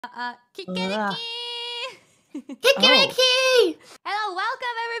Kikeriki! Kikeriki! Hello,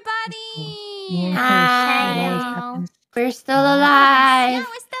 welcome everybody! Yeah, Hi! We're still alive! Yeah,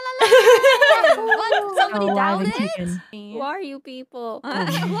 we're still alive! What? Somebody alive and doubted? kicking. Who are you people? Who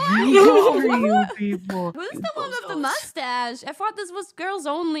are you people? Who's the one with the mustache? I thought this was girls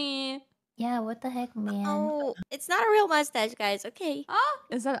only. Yeah, what the heck, man? Oh, it's not a real mustache, guys. Okay. Oh,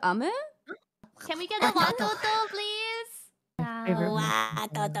 is that Ame? Can we get a watoto, please? Favorite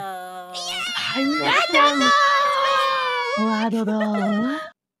Watoto.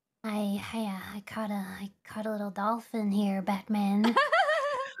 I caught a little dolphin here, Batman.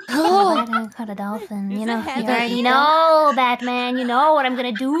 I caught a dolphin. You know, you already know, Batman. You know what I'm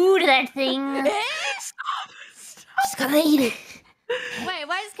gonna do to that thing. Just gonna eat it. Wait,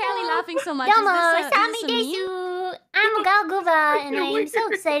 why is Callie laughing so much? Domo, Is Sami this a meme? desu. I'm Galguva, and I am so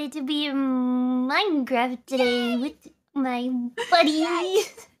excited to be in Minecraft today with my buddy.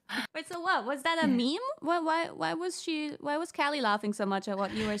 Wait, so what? Was that a meme? Why was Callie laughing so much at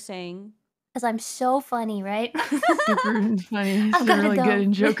what you were saying? Because I'm so funny, right? Super funny. I've It's got a it really down.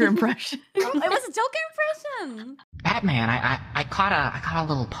 good Joker impression. Oh, it was a Joker impression. Batman, I caught a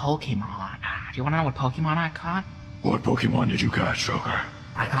little Pokemon. Do you want to know what Pokemon I caught? What Pokemon did you catch, Joker?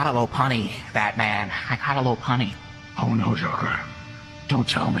 I caught a little punny, Batman. I caught a little punny. Oh no, Joker. Don't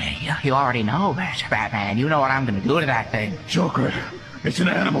tell me. You already know, Batman. You know what I'm gonna do to that thing. Joker, it's an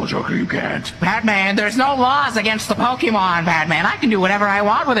animal, Joker, you can't. Batman, there's no laws against the Pokemon, Batman. I can do whatever I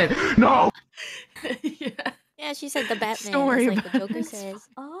want with it. No! Yeah, she said the Batman. Don't worry It's like the about Joker it. says.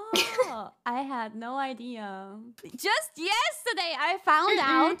 Oh, I had no idea. Just yesterday, I found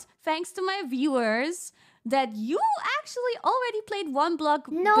out, thanks to my viewers, that you actually already played one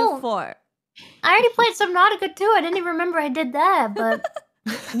block No. before. I already played Subnautica too. I didn't even remember I did that, but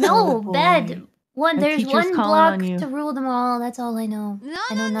no, Oh, boy. bad. The There's teacher's one calling block on you. to rule them all. That's all I know. No,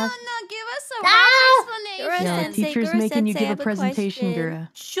 I no, know no, nothing. no. Give us a Ah! right explanation. Gura Yeah, Sensei, teacher's Gura making you Sensei, give I a have a presentation, question. Gura.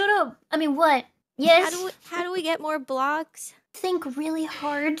 Shut up. I mean, what? Yes. How do we get more blocks? Think really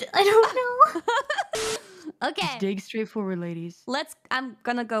hard. I don't know. Okay, Dig straightforward, ladies. I'm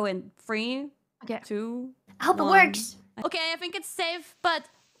gonna go in 3, Okay. 2. I hope it 1. works. Okay, I think it's safe, but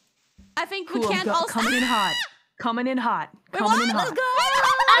I think Cool, we can't I'm also. coming in hot. Coming in hot. Wait, Coming what? in Let's hot. go!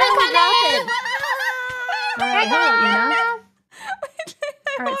 I'm coming! Alright, hello, Ina.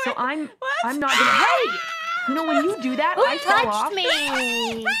 Alright, so I'm not gonna. Hey! You know when you do that, Who I fall off. touched me?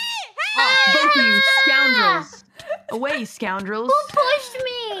 Oh, both of you scoundrels! Away, scoundrels! Who pushed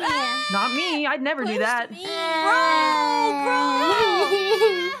me? Not me. I'd never do that.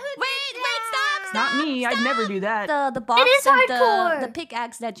 Wait, stop! Not me. I'd never do that. The box It is and hardcore. the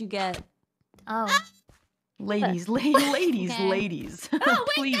pickaxe that you get. Oh. Ladies, ladies, Okay. ladies.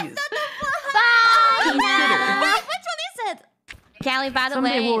 Please. Bye! Consider. Which one is it? Callie, by the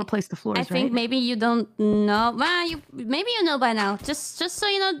Someday way, we'll replace the floors, I think right? maybe you don't know. Well, maybe you know by now. Just so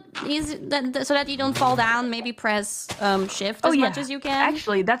you know, so that you don't fall down. Maybe press shift as much as you can.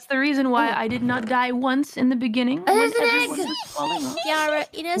 Actually, that's the reason why I did not die once in the beginning. when There's an everyone egg. was falling off. Kiara,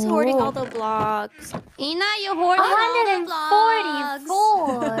 Ina's hoarding all the blocks. Ina, you're hoarding all the blocks.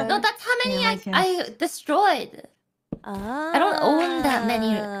 144. No, that's how many Yeah, I destroyed. I don't own that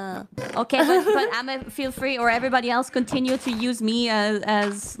many. Okay, but Amma, feel free, or everybody else, continue to use me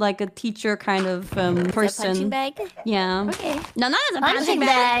as like a teacher kind of Punching person. bag? Yeah. Okay. No, not as a Punching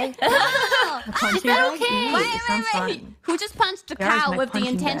bag. A punching bag? okay? Ooh, Wait, sounds wait, wait. fun. Who just punched the There's cow my with the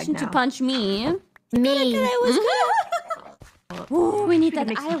punching bag intention to now. punch me? Me. Ooh, we need Should that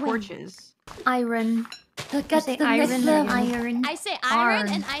make some iron. torches. Iron. Look I at say the iron. next level. Iron. I say iron Arn.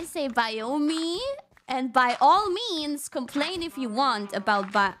 and I say biome. And by all means, complain if you want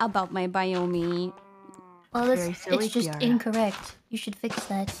about my biome. Well, Very silly, it's just Kiara. incorrect. You should fix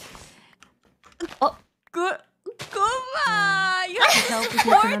that. Good. Kuma! You Help with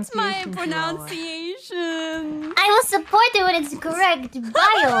your support my pronunciation, pronunciation. I will support it when it's correct.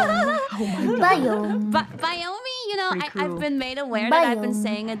 Biome. Oh my Biome. Biome, you know, Pretty I've cruel. been made aware that I've been Biome.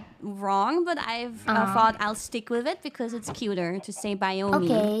 saying it wrong, but I've thought I'll stick with it because it's cuter to say biome.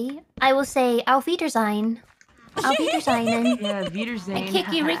 Okay. I will say Auf Wiedersehen. Auf Wiedersehen. Yeah, Wiedersehen.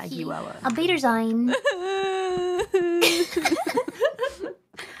 Kikeriki. Auf Wiedersehen.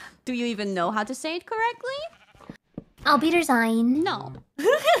 Do you even know how to say it correctly? Auf Wiedersehen. No.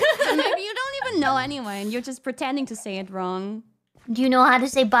 So maybe you don't even know anyway, and you're just pretending to say it wrong. Do you know how to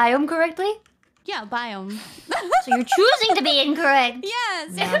say biome correctly? Yeah, biome. So you're choosing to be incorrect.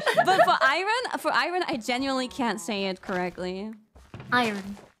 Yes, but for iron, I genuinely can't say it correctly. Iron.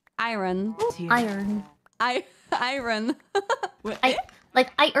 Iron. Iron. Iron.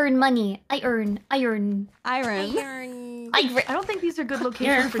 Like I earn money. I earn. Iron. I don't think these are good You're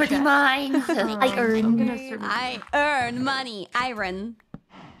locations for pretty chat. mine. I earn. I'm gonna search. I earn money. Iron.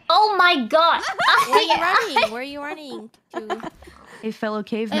 Oh my god! Where are you running to? A fellow Wait,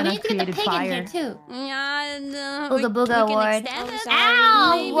 caveman we have need to get the created pig in fire. here too. Yeah, Oh, the Booga Award. Oh, sorry.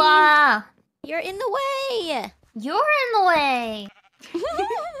 Ow! You're in the way. You're in the way.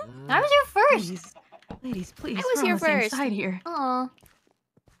 I was here first. Ladies, please. I was we're here on the same first. side here. Oh,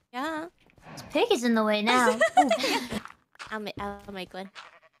 Yeah. this pig is in the way now. I'll make one.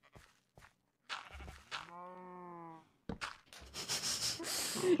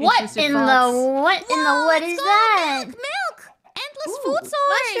 What in the what is that? Milk. Endless food source.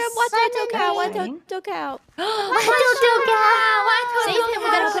 Mushroom. What cow? Save him. We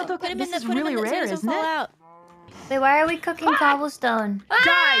gotta put him in This the. is Put him really in the. rare, So he isn't doesn't fall it? out. Wait, why are we cooking cobblestone?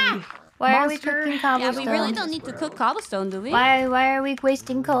 Die! Why are we Monster. cooking Yeah, cobblestone? we really don't need to cook cobblestone, do we? Why are we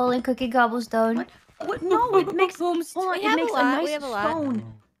wasting coal and cooking cobblestone? What? No, it makes. Hold on, We it have makes a a lot, nice we have a lot.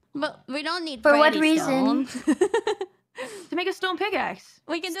 stone. But we don't need. For what redstone. reason? To make a stone pickaxe.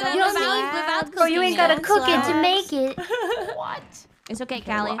 We can do Stone that slab. without cooking. Or you ain't gotta it. cook it to slabs. make it. What? It's okay,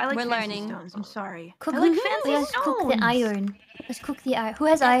 Well, Callie. I like We're fancy learning. stones. I'm sorry. Cook I like the- fancy Let's stones. cook the iron. Let's cook the iron. Who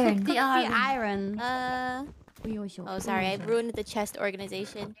has iron? Cook the iron. Oh, sorry. I ruined the chest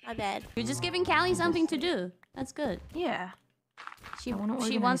organization. My bad. You're just giving Callie something to do. That's good. Yeah. She I wanna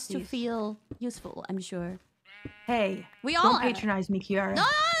she organize wants to these. feel useful, I'm sure. Hey, We all don't patronize me, Kiara. No,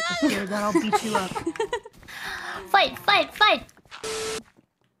 I swear to God, I'll beat you up. Fight!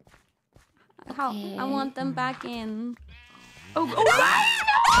 How I want them back in. Oh,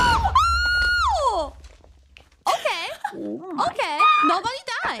 Oh! Okay. Okay. Nobody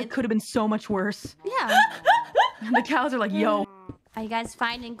died. It could have been so much worse. Yeah. The cows are like, yo. Are you guys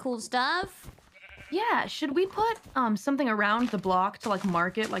finding cool stuff? Yeah, should we put something around the block to like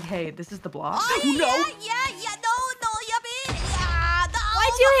mark it? Like, hey, this is the block. Oh, no. yeah. No, yuppie. Yeah, no.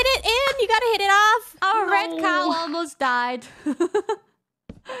 Why'd you hit it in? You gotta hit it off. Our red cow almost died.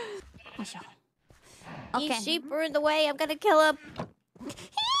 These Okay. sheep are in the way. I'm gonna kill him.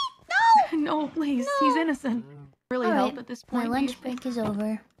 No, please. He's innocent. Really All help right, at this my point. lunch break is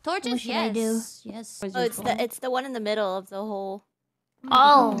over. Torches, What should I do? Yes. Oh, it's the one in the middle of the hole.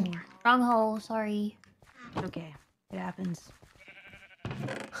 Oh, wrong hole. Sorry. Okay, it happens.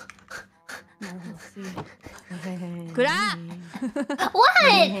 Gura!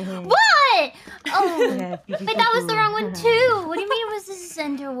 What? Oh, wait, that was the wrong one too. What do you mean it was the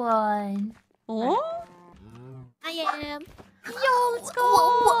center one? Oh? I am. Yo, let's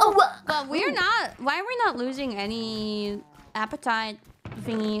go. But we're not. Why are we not losing any appetite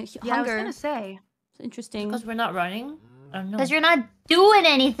thingy? Yeah, I was Hunger. gonna say. It's interesting. Because we're not running? I don't know. Because you're not doing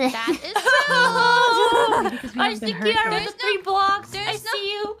anything. That is true. Because we I haven't see been hurt Kiara yet. with the 3 blocks. I there's no-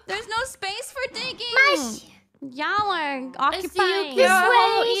 see you. There's no space for digging. Nice. Y'all are I see occupying. you, Kiara. way,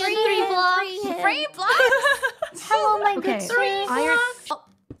 Hollow EN 3 blocks. Free blocks. Hello, my Okay, good friend.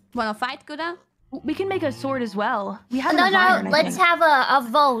 Wanna fight, Gura? We can make a sword as well. We have No, enough iron, I let's think. have a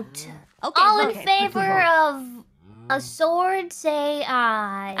vote. Okay. All in okay, favor of a sword, say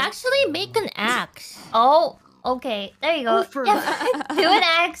aye. Actually, make an axe. Oh, okay. There you go. Oofer. Yeah, do an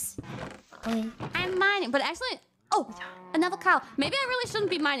axe. Okay. I'm mining, but actually, another cow. Maybe I really shouldn't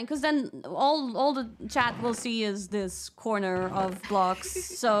be mining, because then all the chat will see is this corner of blocks.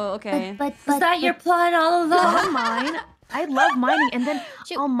 So okay. But Is that your plan all along? I'll mine. I love mining, and then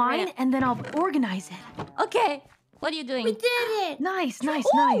Shoot. I'll mine, and then I'll organize it. Okay. What are you doing? We did it. Nice.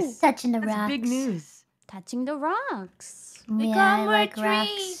 touching the That's rocks. big news. Touching the rocks. We Yeah, got I more like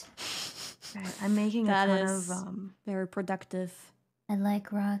trees. rocks. Right, I'm making That a ton is- of Very productive. I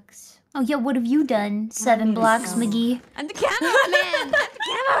like rocks. Oh yeah, what have you done? 7 need blocks, some. McGee. I'm the cameraman. I'm the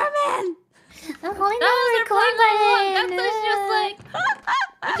cameraman. I'm holding That was the our record plan all along. button. That's just like...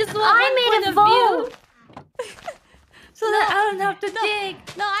 I just want I one made point a of vote. view. So that I don't have to dig.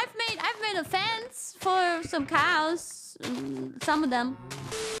 No, I've made a fence for some cows. Some of them.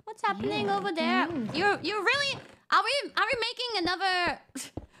 What's happening over there? You're really are we making another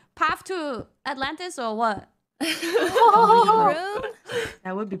path to Atlantis or what? Oh.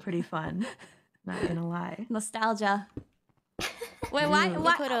 That would be pretty fun. Not gonna lie. Nostalgia. Wait, why? We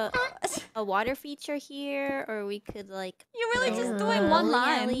Why? put a water feature here, or we could like. You're really just Ugh. doing one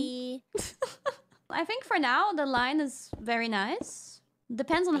line. alley. I think for now the line is very nice.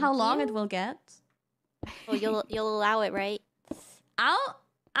 Depends on how Thank long you. it will get. Oh, you'll allow it, right? I'll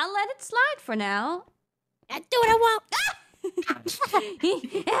let it slide for now. I do what I want.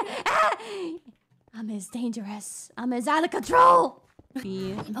 I'm as dangerous. I'm as out of control.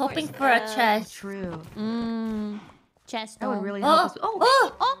 I'm hoping for a chest. True. chest. That would really help us. Oh,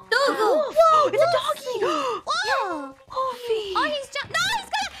 Doggo! whoa! It's a doggy! Whoa! Wolfie! Oh, he's no, he's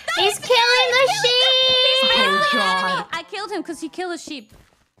gonna. No, He's killing the sheep! Oh, God. I killed him because he killed a sheep.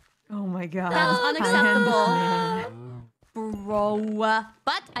 Oh my God. That was unacceptable. Man. Bro.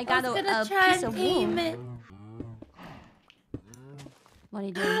 But I got a piece of wool. it. What are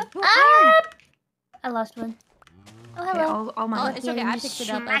you doing? Ah! I lost one. Oh, Okay, hello. all Oh, mine. it's okay. I picked it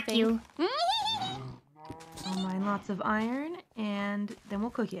up, I Smack think. you. All mine, lots of iron, and then we'll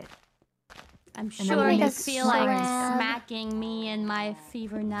cook it. I'm then sure we'll you make feel like slab. smacking me in my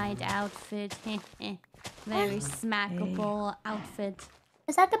fever night outfit. Very smackable outfit.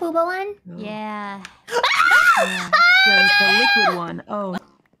 Is that the booba one? Yeah. Yeah, the liquid one. Oh,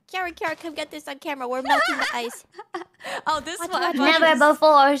 Kiara, come get this on camera. We're melting the ice. Oh, this Watch, one. watch, Never before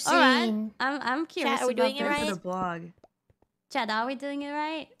Alright. seen. I'm curious. Chat, are we doing about it this. for the blog. Chad, are we doing it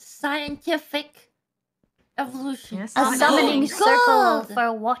right? Scientific evolution. Yes. A Oh, summoning no. circle Gold.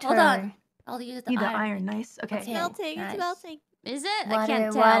 for water. Hold on. I'll use the Need the iron. iron. Nice. It's Okay. Melting, Nice. it's melting. Is it? I Water,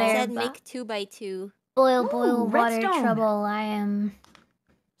 can't tell. water. It said Ba- make 2 by 2. Boil, Ooh, boil, water, redstone. trouble. I am...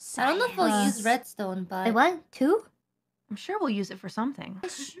 I don't know if we'll Science. use redstone, but Wait, what? 2? I'm sure we'll use it for something.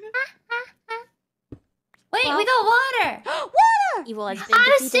 wait, Well- we got water. Water! Evil has been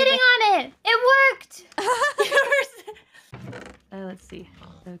I was defeated. sitting on it! It worked! Let's see.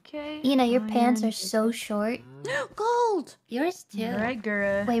 Okay. You know, your pants iron. are so short. Gold! Yours too. All right,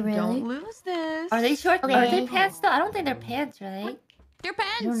 Gura. Wait, really? Don't lose this. Are they short? Okay. Are they pants though? I don't think they're pants, right? Your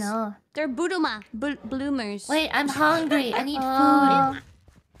pants! I don't know. They're buduma. Bloomers. Wait, I'm hungry. I need Oh. food.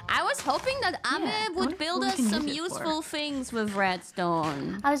 I was hoping that Ame I would wonder build what we us can some use it for. useful things with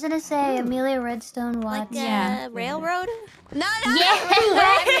redstone. I was gonna say, Amelia Redstone Like Watts. Yeah. a railroad? No, Yeah.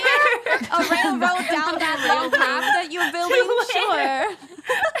 A railroad down that long path that you're building? Sure.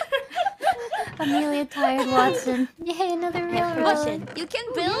 Amelia Tired Watson. Yay, another railroad. Question. You can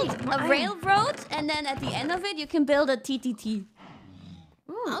build a railroad, and then at the end of it, you can build a TTT.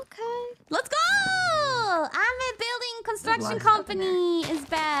 Okay. Let's go! Ame Building Construction Company is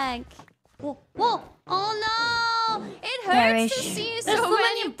back. Whoa, whoa. Oh no! It hurts to Perish. see There's so so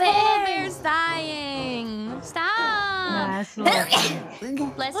many many polar bears dying. Stop! Nice.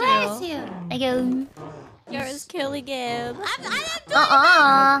 Bless Bless you. you. I go. Yours killing him. I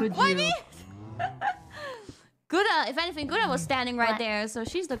didn't do Could you? Gura, if anything, Gura was standing right What? there, so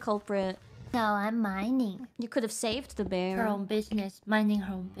she's the culprit. No, I'm mining. You could have saved the Her bear. own business, minding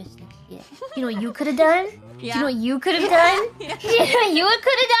her own business. Yeah. You know what you could have done? Do Yeah. you know what you could have done? Yeah. You know what you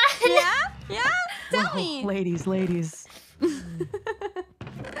could have done? Yeah? Yeah? Tell me. Ladies, ladies.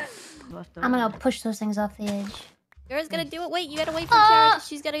 I'm gonna push those things off the edge. Yours gonna do it. Wait, you gotta wait for Kiara.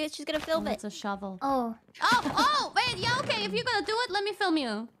 She's gonna film it. It's a shovel. Oh. Oh, wait, yeah, okay. If you're gonna do it, let me film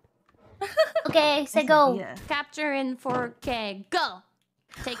you. Okay, say go. Yeah. Capture in 4K. Go!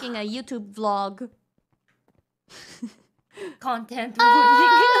 Taking a YouTube vlog. Content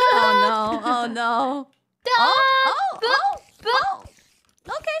warning. Oh no, oh no. Ah, Oh!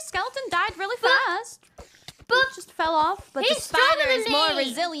 Okay, skeleton died really fast. Boop just fell off, but the He's stronger spider is than more me.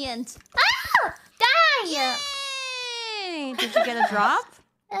 resilient. Ah! Die! Yay! Did you get a drop?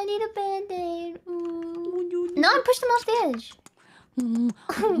 I need a band-aid. No, I pushed him off the edge.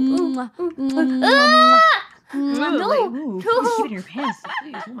 Ah! No. Ooh, no. Keep it in your pants,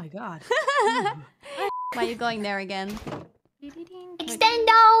 please. Oh my god. Why are you going there again?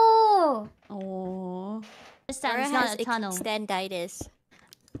 Extendo! Oh. This time Kiara it's not has a tunnel. extenditis.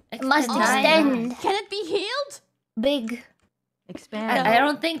 It must Extend. extend. Can it be healed? Big. Expand. I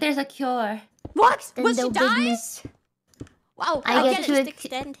don't think there's a cure. What? Will she Extendo die? bigness. Wow, I okay. get to Just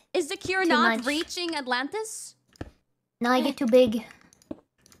extend. Is the cure too not much. reaching Atlantis? Now I get too big.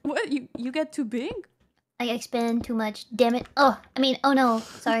 What? You get too big? I expand too much. Damn it. Oh, I mean, oh no.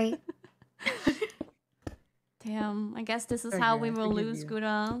 Sorry. Damn, I guess this is Okay, how we I will forgive lose you.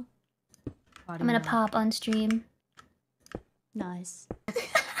 Gura. I'm gonna pop on stream. Nice.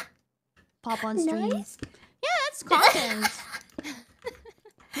 Pop on stream. Nice. Yeah, that's content.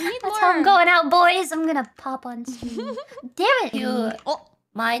 We need That's more. how I'm going out, boys. I'm gonna pop on stream. Damn it. You Oh,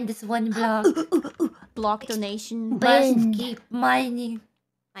 mine this one block. block donation. Must Bend. keep mining.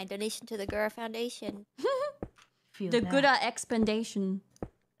 My donation to the Gura Foundation. Feel The that. Gura expandation.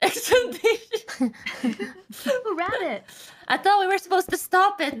 Explanation. Rabbit. I thought we were supposed to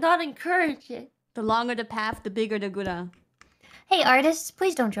stop it, not encourage it. The longer the path, the bigger the Gura. Hey, artists,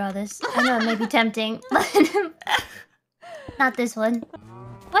 please don't draw this. I know it may be tempting, but not this one.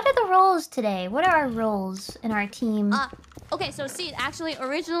 What are the roles today? What are our roles in our team? Okay, so see, actually,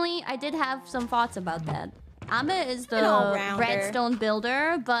 originally, I did have some thoughts about that. Ame is the all-rounder. redstone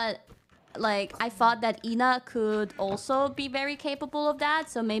builder, but like I thought that Ina could also be very capable of that.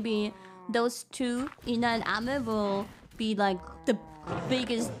 So maybe those two, Ina and Ame, will be like the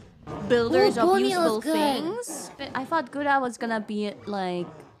biggest builders of useful things. But I thought Gura was gonna be like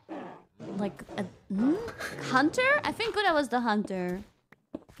a hunter. I think Gura was the hunter.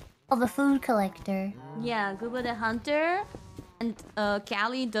 Oh, the food collector. Yeah, Gura the hunter. And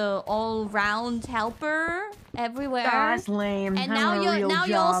Callie, the all-round helper everywhere. That's lame. And I'm now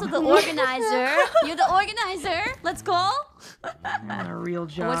you're also the organizer. You're the organizer. Let's go. Not a real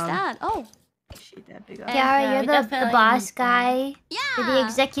job. What's that? Oh. Shit, that big Kiara, you're the boss guy. Yeah. You're the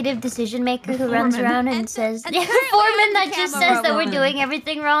executive decision maker who runs around and says... and Yeah, foreman that just says that we're woman. doing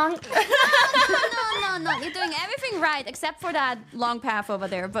everything wrong. No. You're doing everything right except for that long path over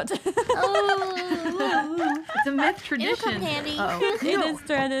there, but... It's a myth tradition. It'll come handy. It is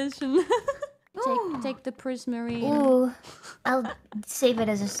tradition. Take the prismarine. Ooh. I'll save it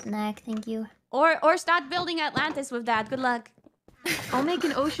as a snack, thank you. Or start building Atlantis with that. Good luck. I'll make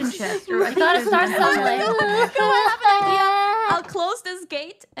an ocean chest. Or I Gotta start somewhere. I'll close this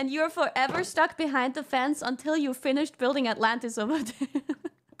gate and you're forever stuck behind the fence until you finished building Atlantis over there.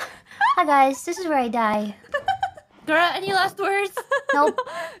 Hi guys, this is where I die. Gura, any last words? Nope.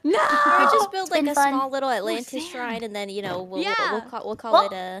 No! Or just build like been a fun. small little Atlantis shrine, and then we'll call Oh.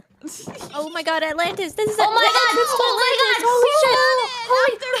 it a. Oh my God, Atlantis! This is Oh my god! Holy shit!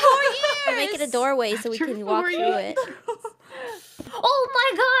 After 4 years! Or make it a doorway so we can walk through it. Oh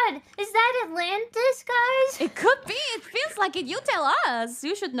my god! Is that Atlantis, guys? It could be. It feels like it. You tell us.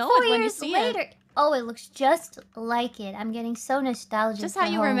 You should know 4 it when you years see later. it. Oh, it looks just like it. I'm getting so nostalgic. Just for how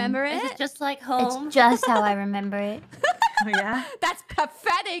you home. remember Is it. it just like home? It's just how I remember it. Oh, yeah? That's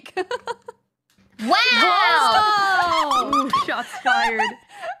pathetic. Wow! Oh! Ooh, shots fired.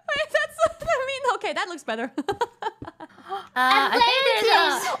 Wait, that's. I mean, okay, that looks better. I think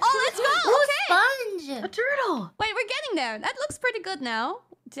there's a... Oh, let's go. Okay. Sponge! A turtle. Wait, we're getting there. That looks pretty good now. Oh,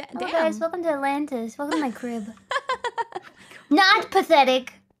 Damn. guys, welcome to Atlantis. Welcome to my crib. Not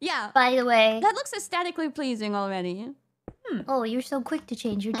pathetic, Yeah. by the way. That looks aesthetically pleasing already. Oh, you're so quick to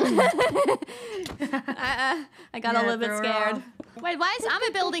change your tune. I got a little bit scared. Wait, why is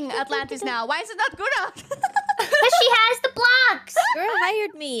Ame building Atlantis now? Why is it not Gura? Because she has the blocks! Girl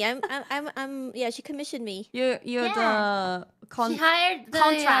hired me. Yeah, she commissioned me. You're the She hired the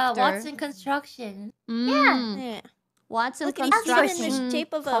contractor. Watson Construction. Yeah. Yeah. Watson Look at it, she's in Construction. the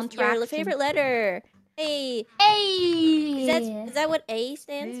shape of your Contraction. favorite letter. Hey. Hey! Is that what A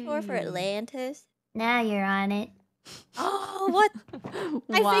stands for Atlantis? Now you're on it. Oh, what? I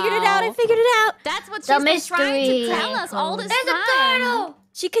Wow. figured it out. That's what The she's been trying to mystery. tell us all this There's a time. turtle!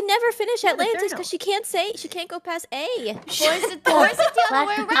 She can never finish Atlantis turtle. because she can't go past A. Or is it the other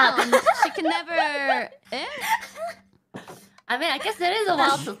way around? She can never... Eh? I mean, I guess there is a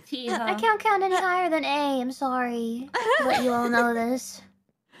wild till T, huh? I can't count any higher than A. I'm sorry to let you all know this.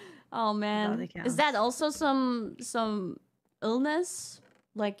 Oh man, they count. is that also some illness,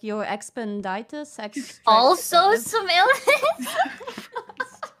 like your expenditis? Also some illness?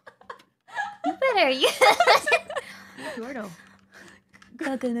 You better. Turtle.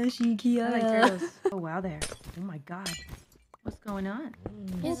 Takanashi, I Kiara. like turtles. Oh, wow there. Oh my god. What's going on?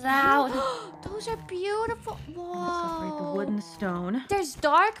 It's loud. Those are beautiful. Separate the Whoa. wood and the stone. There's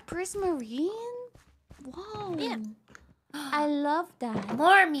dark prismarine. Whoa. Yeah. I love that.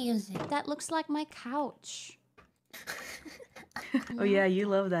 More music. That looks like my couch. Oh yeah, you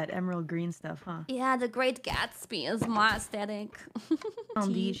love that emerald green stuff, huh? Yeah, the Great Gatsby is my aesthetic.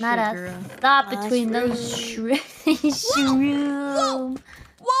 Indeed, Not a Shakira. thought between those shroom.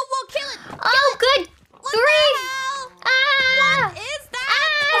 Whoa, kill it! Oh, good What grief! the hell? Ah! What is that?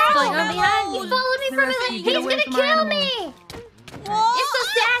 Ah! going on behind He me? followed me from Nerissa, his... get He's away gonna from our kill animal. me! Whoa. It's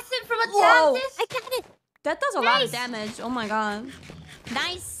assassin from Whoa. Atlantis. I got it. That does a lot of Nice. damage. Oh my god.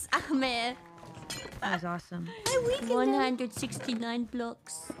 Nice, Ahmed. That was awesome. 169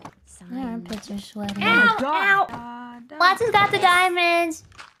 blocks. My armpits are sweating. Ow, ow. Watson's got the diamonds!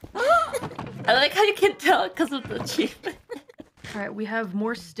 I like how you can tell because of the achievement. Alright, we have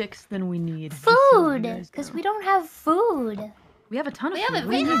more sticks than we need. Food! Because we don't have food. We have a ton of We food. have a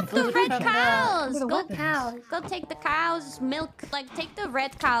What do you big mean? The red cows! What are the Go weapons? cows! Go take the cow's milk. Like, take the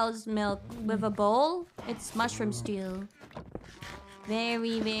red cow's milk with a bowl. It's mushroom stew.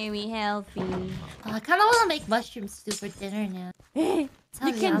 Very, very healthy. I kind of want to make mushroom stew for dinner now. You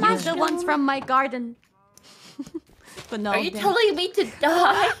can yummy. use the ones from my garden. But no, Are you they- telling me to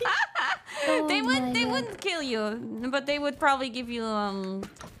die? they my God. wouldn't kill you, but they would probably give you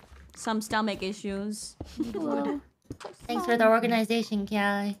some stomach issues. Well, Thanks for the organization,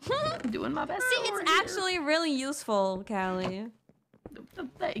 Kiara. I'm doing my best. See, it's actually really useful, Callie.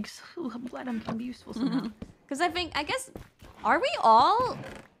 Thanks. Ooh, I'm glad I'm be useful somehow. Because I guess, are we all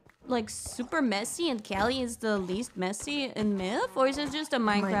like super messy and Callie is the least messy in Myth? Or is it just a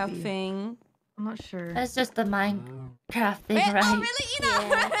Minecraft thing? I'm not sure. That's just the Minecraft thing, Wait, right? oh,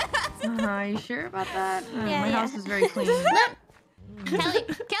 really? Are you sure about that? Yeah, my house is very clean. Callie,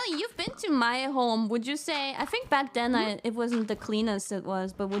 you've been to my home. Would you say, I think back then it wasn't the cleanest it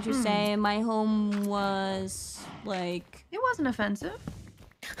was, but would you say my home was like... It wasn't offensive.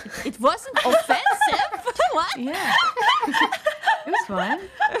 It wasn't offensive? What? Yeah. It was fine.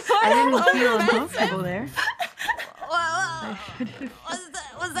 I didn't feel uncomfortable there.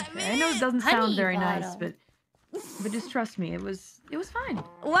 What's that mean? I know it doesn't sound very Honey, nice, but just trust me, it was fine.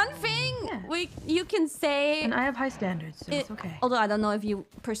 One thing you can say, And I have high standards, so it's okay. although I don't know if you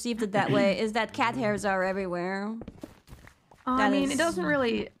perceived it that way, is that cat hairs are everywhere. I mean, it doesn't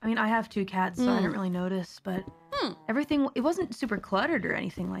really... I mean, I have 2 cats, so I don't really notice, but everything... It wasn't super cluttered or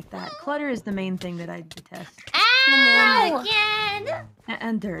anything like that. Clutter is the main thing that I detest. Ow! Again!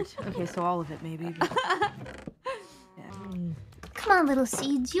 And dirt. Okay, so all of it, maybe. But... Come on, little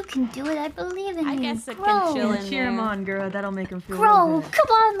seeds. You can do it. I believe in you. I guess it Grow. can chill in Cheer there. him on, Gura. That'll make him feel Grow. real good. Come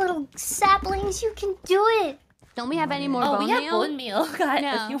on, little saplings. You can do it. Don't we have any more Oh, bone we have meal? bone meal. God,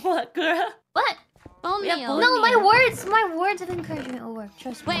 No. if you want, girl. What? Bone We have meal. bone No, meal. my words of encouragement will work.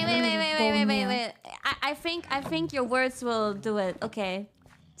 Trust me. Wait. I think your words will do it. Okay.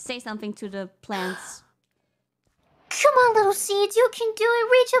 Say something to the plants. Come on, little seeds. You can do it.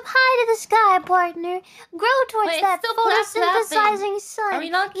 Reach up high to the sky, partner. Grow towards Wait, that still photosynthesizing sun. Are we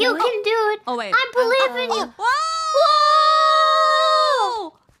not You killing? can do it. Oh, wait. I believe in you.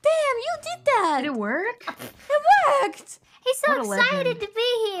 Whoa! Damn, you did that! Did it work? It worked! He's so What a excited legend. to be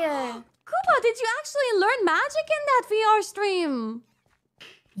here. Koopa, did you actually learn magic in that VR stream?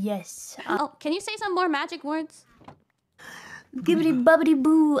 Yes. Oh, can you say some more magic words? Gibbity bubbity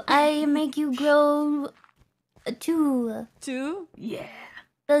boo. I make you grow to To? Yeah.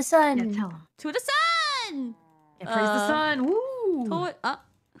 the sun. Yeah, tell him. To the sun! Yeah, praise the sun. Woo!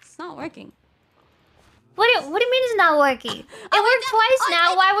 It's not working. What do you mean it's not working? It worked twice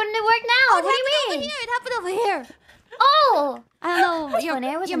now. Why wouldn't it work now? What do you mean? It happened over here. Oh! I don't know. That's funny,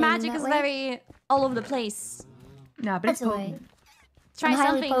 I wasn't Your aiming magic that is way. very all over the place. Nah, but That's it's alright. potent. Try I'm highly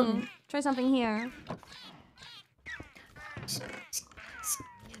something. potent. Try something here.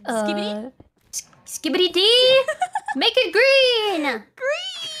 Skibbity? Skibbity dee! Make it green!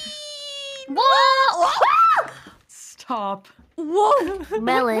 Green! Whoa! Stop. Whoa!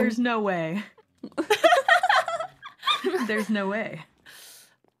 Melon. There's no way. There's no way.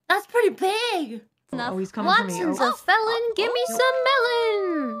 That's pretty big. Oh, he's coming for me. Watson's a felon. Give me some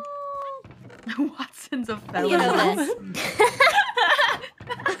melon. Watson's a You know felon. this.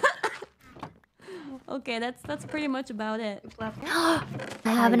 Okay, that's pretty much about it. I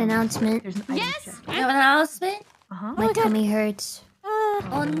have an announcement. There's an item Yes! chest. You have an announcement? Uh-huh. My tummy hurts.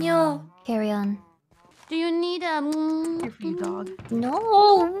 Oh no. Carry on. Do you need a... Here for you, dog. No.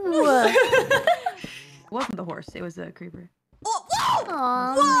 It wasn't the horse. It was a creeper. Oh, whoa!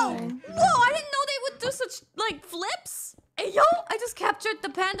 Aw, Whoa! man. Whoa! I didn't know they would do such like flips. Hey yo! I just captured the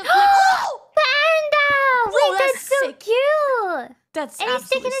panda. Oh! Panda! Whoa, Wait, that's that's so sick. cute. That's And he's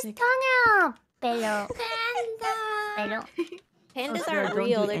sticking absolutely his sick. tongue out. Bello. Panda. Bello. Pandas Sarah, aren't don't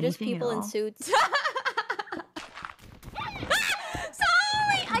real. do They're just anything at people in all. suits.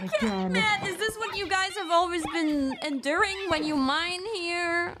 Sorry, I can't. God. Man, is this what you guys have always been enduring when you mine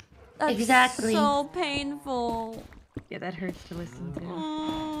here? That's Exactly. So painful. Yeah, that hurts to listen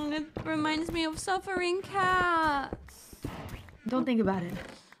to. It reminds me of suffering cats. Don't think about it.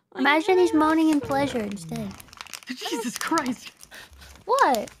 Imagine he's moaning in pleasure instead. Jesus Christ.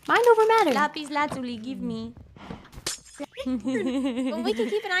 What? Mind over matter. Lapis lazuli, give me. Well, we can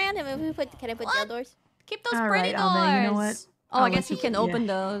keep an eye on him if we put. Can I put jail doors? Keep those All pretty right, doors. Alma, you know what? Oh, I I'll guess let he you can keep- open yeah.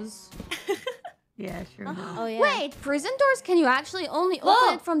 those. Yeah, sure. Oh yeah. Wait, prison doors? Can you actually only Whoa.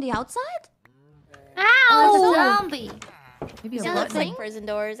 open it from the outside? Oh, Ow! it's a zombie. Maybe a It looks button. like prison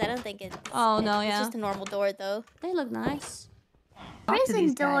doors. I don't think it's. Oh, no, It's yeah. just a normal door though. They look nice. Talk to Prison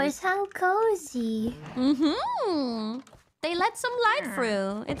these doors, guys. how cozy. Mm-hmm. They let some light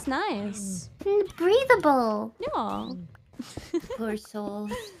through. It's nice. Breathable. Yeah. Poor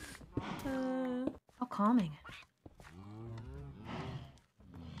souls. How calming.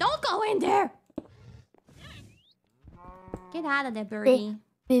 Don't go in there. Get out of there, birdie.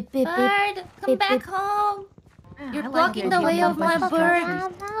 Bip, bip, bip. Bird, come back home. Yeah, You're I like blocking the the way idea of my bunch bird.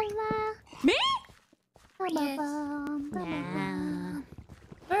 structures. Me? Yes. Nah.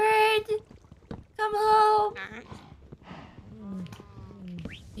 Bird, come home.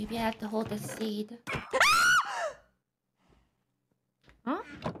 Maybe I have to hold the seed. Oh,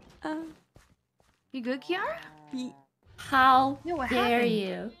 You good, Kiara? How Yeah, what dare happened?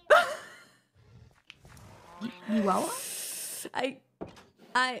 you? You well?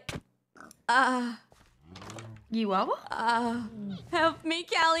 You well? Help me,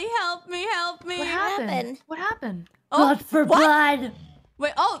 Callie, help me. What happened? What happened? God for blood.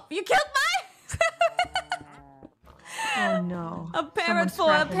 Wait, oh, you killed mine? Oh no. A parrot Someone's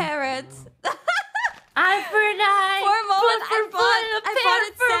for a scrapping. parrot. I forgot. For a moment, I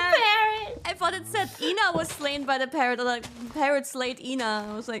I thought it said Ina was slain by the parrot, or like parrot slayed Ina.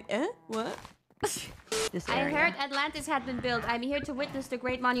 I was like, what? This I area. heard Atlantis had been built. I'm here to witness the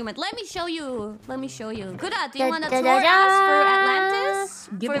great monument. Let me show you. Gura, do you want to tour us through Atlantis?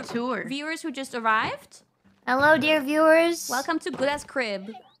 Give For a tour. Viewers who just arrived. Hello, dear viewers. Welcome to Gura's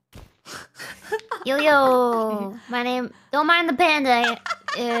crib. Yo. My name. Don't mind the panda.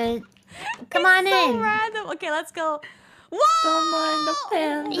 Come on So in. random. Okay, let's go. Whoa! Don't mind the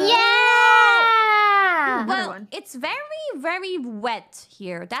panda. Yeah. Well, one. it's very, very wet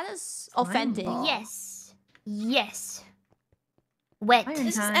here. That is authentic. Slime ball. Yes. Wet. Iron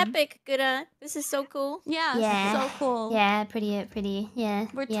This is time. epic, Gura. This is so cool. Yeah, Yeah. so cool. Yeah, pretty. Yeah.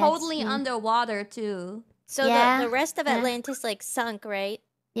 We're yeah, totally it's- underwater too. So Yeah. the rest of Yeah. Atlantis like sunk, right?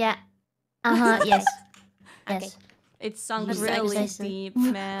 Yeah. Yes. Okay. Yes. It sunk That's really precisely. deep,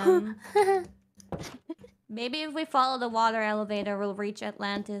 man. Maybe if we follow the water elevator, we'll reach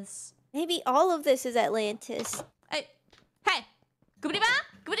Atlantis. Maybe all of this is Atlantis. Hey! Goobity-ba!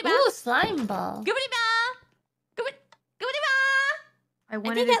 Goobity-ba! Ooh, slime ball. Goobity-ba! Goobity-ba! I I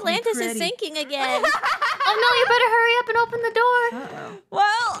wanted think it to be Atlantis is pretty. sinking again. Oh no! You better hurry up and open the door. Uh-oh.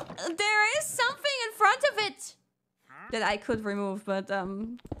 Well, there is something in front of it that I could remove, but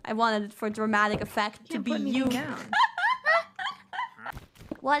I wanted it for dramatic effect to Can't be put anything you. down.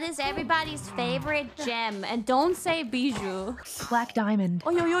 What is everybody's favorite gem? And don't say bijou. Black diamond. Oh,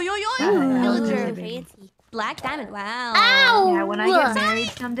 yo. Villager. Fancy. Black diamond. Wow. Ow! Yeah, when I get married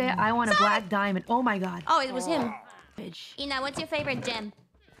someday, I want a black diamond. Oh my god. Oh, it was him. Bitch. Ina, what's your favorite gem?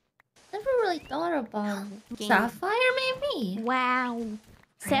 Never really thought about it. Sapphire, maybe? Wow.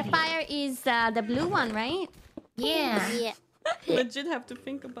 Sapphire is the blue one, right? Yeah. Yeah. Legit have to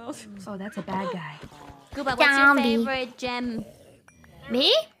think about. Oh, that's a bad guy. Gooba, what's your Zombie. favorite gem?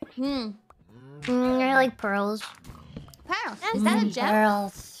 Me? Hmm. I like pearls. Pearls. Is that a gem?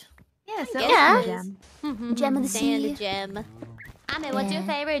 Girls. Yeah, so Yeah. it's a gem. Gem of the Sand sea. gem. Ame, what's your Yeah.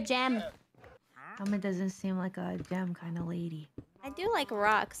 favorite gem? It doesn't seem like a gem kind of lady. I do like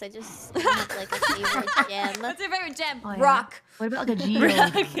rocks. I just don't have like a favorite gem. What's your favorite gem? Oh, yeah. Rock. What about like a geode?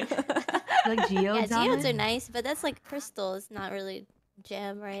 Like geodes Yeah, on geodes it? are nice, but that's like crystal. It's not really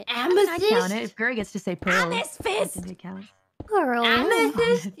gem, right? I count Amethyst? it. If Gura gets to say pearls, Amethyst. I think it counts. Pearl.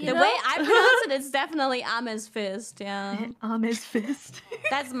 Amethyst, you The know? way I pronounce it, it's definitely Ame's fist. Yeah, His fist.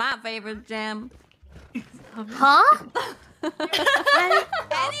 that's my favorite gem. Huh?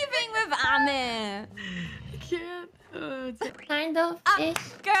 Anything with Ame. Kind of. ish.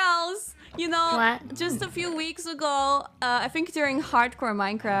 Girls, you know, What? just a few weeks ago, I think during hardcore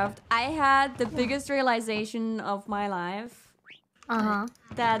Minecraft, I had the biggest realization of my life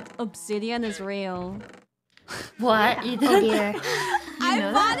that obsidian is real. What? You Oh did? dear. I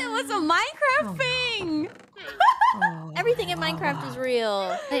thought it was a Minecraft thing. Oh, Everything in Minecraft is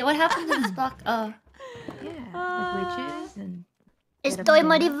real. Wait, what happened to this block? Oh. yeah, like witches and. Estoy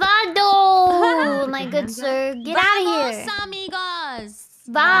motivado, my good sir. Get out of Vamos, here. amigos.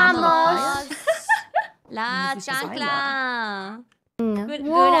 Vamos. La This is chancla. Good,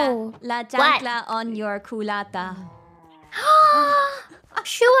 Whoa. La chancla on your culata.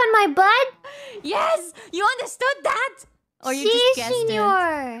 Shoe on my butt? Yes, you understood that. Or you Sí, just guessed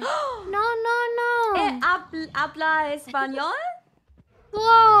señor. it. No. Habla español?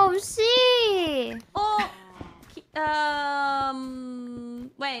 Whoa, sí. Oh,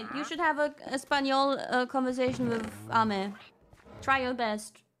 wait, you should have a Espanol conversation with Ame. Try your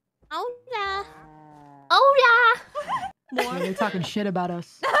best. Hola. Oh, yeah. Yeah, they're talking shit about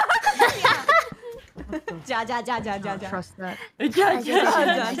us. Ja. Trust that. Ja.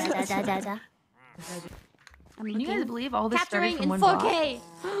 Can you guys believe all this started Capturing from in one block? 4K.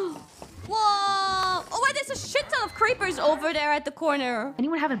 Whoa! Oh wait, there's a shit ton of creepers over there at the corner.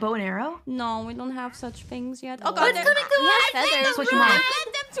 Anyone have a bow and arrow? No, we don't have such things yet. Oh What's god, coming to us? Feathers. Switch them off. Let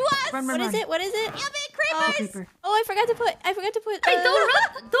them to us. Run, What is it? What is it? Yeah, big Oh, creepers. creeper. Oh, I forgot to put. Hey, don't run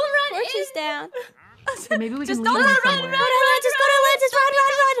torches down. So maybe we Just can don't leave them run, somewhere. Go to Atlantis. Go to Atlantis. Run. Oh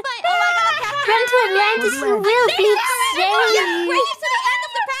my god, capture. Run to Atlantis, you will be Bring saved. it to the end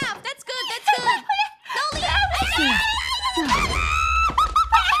of the path. That's good. No, leave.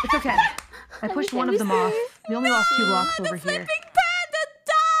 It's okay. I pushed one of them off. We only lost 2 blocks over here. Flipping panda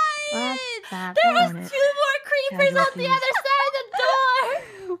died. Stop. There was Darn it. 2 more creepers on the other side of the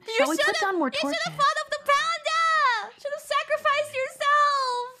door. Shall we put down more You should torches? have thought of the panda! Should have sacrificed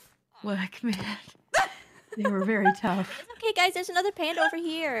yourself! Look, man. They were very tough. Okay, guys, there's another panda over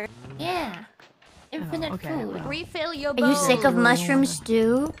here. Yeah. Infinite okay, food. well. Refill your Are bowl. you sick of mushroom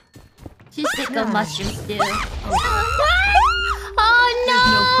stew? She's sick of mushroom stew. Oh no!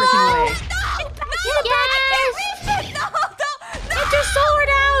 There's no freaking way. Yes! No! Get your sword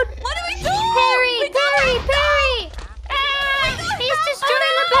out! What do we do? Parry! Parry! Parry! Ah! He's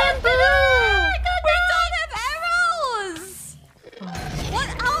destroying the bamboo! We don't have arrows! What?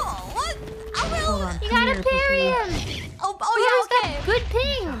 Oh, what? I will. Hold on. You come gotta here, parry Cookie. him! Oh, Who's yeah, got okay. good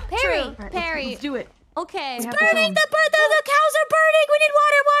ping? Parry! True. Alright, Parry. let's do it. Okay. We have to film. The cows are burning. We need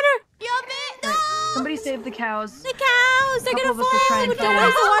water. Yummy! No! Somebody save the cows. The cows, they're Couple gonna of us will try fall. and Where's film.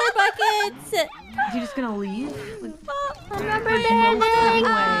 the water buckets? Is he just gonna leave? Like, Remember there's no freaking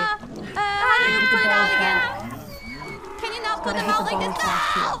way. How do you put it out again? Can you not put Gotta them hit out the like this? balls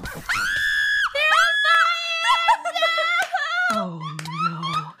fast, No! Oh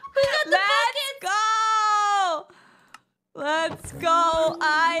no. Let's go!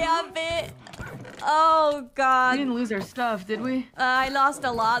 I have it! Oh We god. didn't lose our stuff, did we? I lost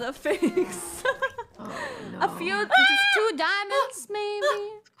a lot of things. Oh no. A few, just 2 diamonds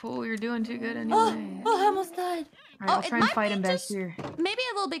maybe? Cool, you're doing too good anyway. Oh, I almost died. Alright, I'll it try and might fight be him back just- here. Maybe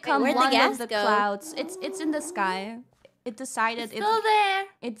it will become where'd the one gas of the go? clouds. It's in the sky. It decided Still there.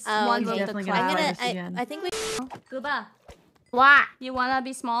 it's Oh, one okay. of the Definitely gonna clouds. try this again. I think we. Guba, What? you wanna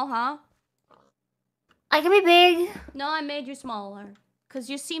be small, huh? I can be big. No, I made you smaller. Cause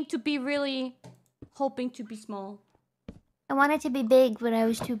you seem to be really hoping to be small. I wanted to be big, but I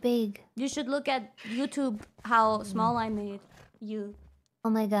was too big. You should look at YouTube how small I made you. Oh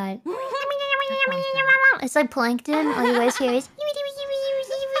my god. It's like plankton. All you guys hear is...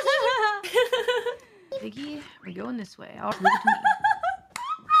 Biggie, we're going this way. I'll leave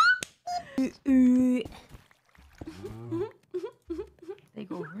it to me. They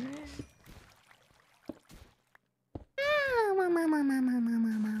go over it.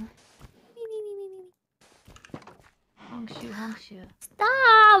 Honk-shoe.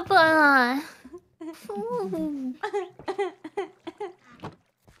 Stop!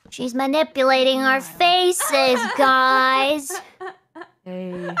 She's manipulating our faces, guys.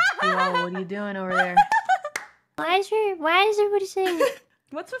 Hey, Kiara, what are you doing over there? Why is everybody saying?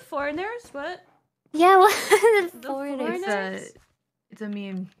 What's with foreigners? What? Yeah, what? Foreigners? It's a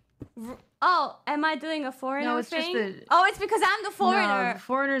meme. Oh, am I doing a foreigner No, it's just thing? the- Oh, it's because I'm the foreigner. No,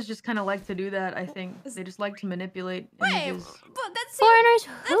 foreigners just kind of like to do that, I think. They just like to manipulate Wait, images. but that's Foreigners?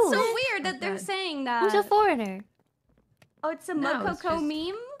 That's Who? so weird that they're Okay. saying that. Who's a foreigner? Oh, it's a No, Mococo it's just-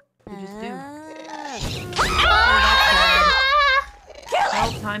 meme? You just do. Ah!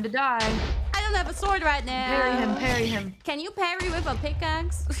 Well, time to die. I don't have a sword right now. Parry him. Can you parry with a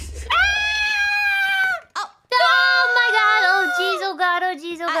pickaxe? Oh, Oh my god! Oh jeez! Oh god! Oh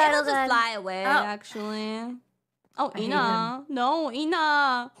jeez! Oh god! it'll Oh just god! fly away, Oh. actually. Oh, I hate Ina. No,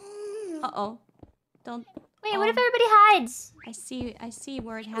 Ina. Uh-oh. Don't... Wait, what if everybody hides? I see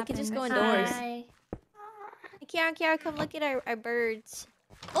where it We happens. could just go indoors. Hi. Kiara, come look at our birds.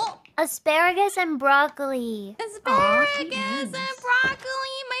 Oh! Asparagus and broccoli. Asparagus and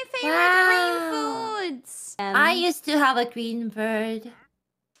broccoli, my favorite green foods. I used to have a green bird.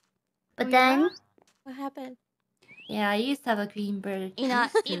 But then, What happened? Yeah, I used to have a green bird. Ina,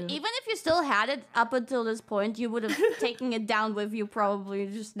 True. even if you still had it up until this point, you would have taken it down with you probably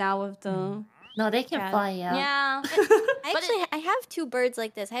just now with the No, they can cat. fly out. Yeah. I have 2 birds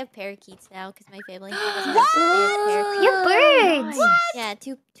like this. I have parakeets now because my family doesn't have parakeets. your birds. Yeah,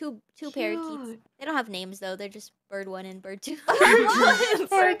 two parakeets. They don't have names though. They're just bird 1 and bird 2.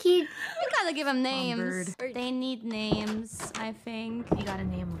 Parakeet. You gotta give them names. bird. They need names, I think. You gotta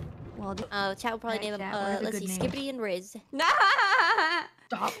name them. Well, Chat will probably Right, name them. chat, what are the Let's see, good Skippity and Riz.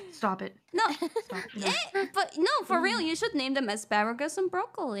 Stop it. no, Stop. Enough. but no, for real, you should name them asparagus and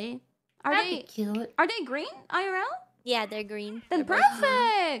broccoli. Are That'd be they cute. green, IRL? Yeah, they're green. Then They're both green.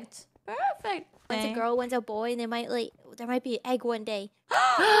 perfect. Perfect. One's a girl, one's a boy, and there might be an egg one day.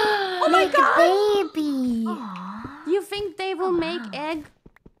 Oh my Make god! a baby. Aww. You think they will make egg?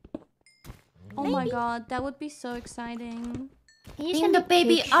 Oh my Maybe. god, that would be so exciting. Can you Name send the me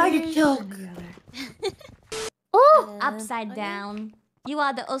baby pictures? artichoke. Together. Oh, Upside down. You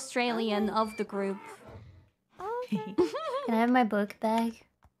are the Australian of the group. can I have my book back?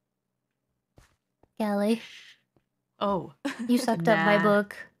 Callie, Oh. you sucked up my Nah.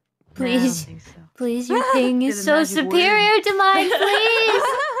 book. Nah, I don't Please, think so. please, your ping is Say the so magic word. superior to mine, please.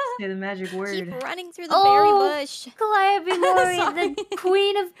 say the magic word. Keep running through the berry bush. Calliope Mori, the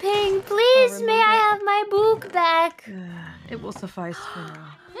queen of ping. Please, may I have my book back? It will suffice for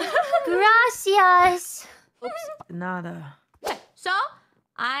now. Gracias. Nada. Okay, so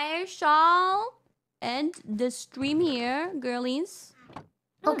I shall end the stream here, girlies.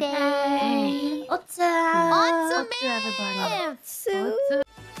 Okay. Otsa. Awesome, everybody. So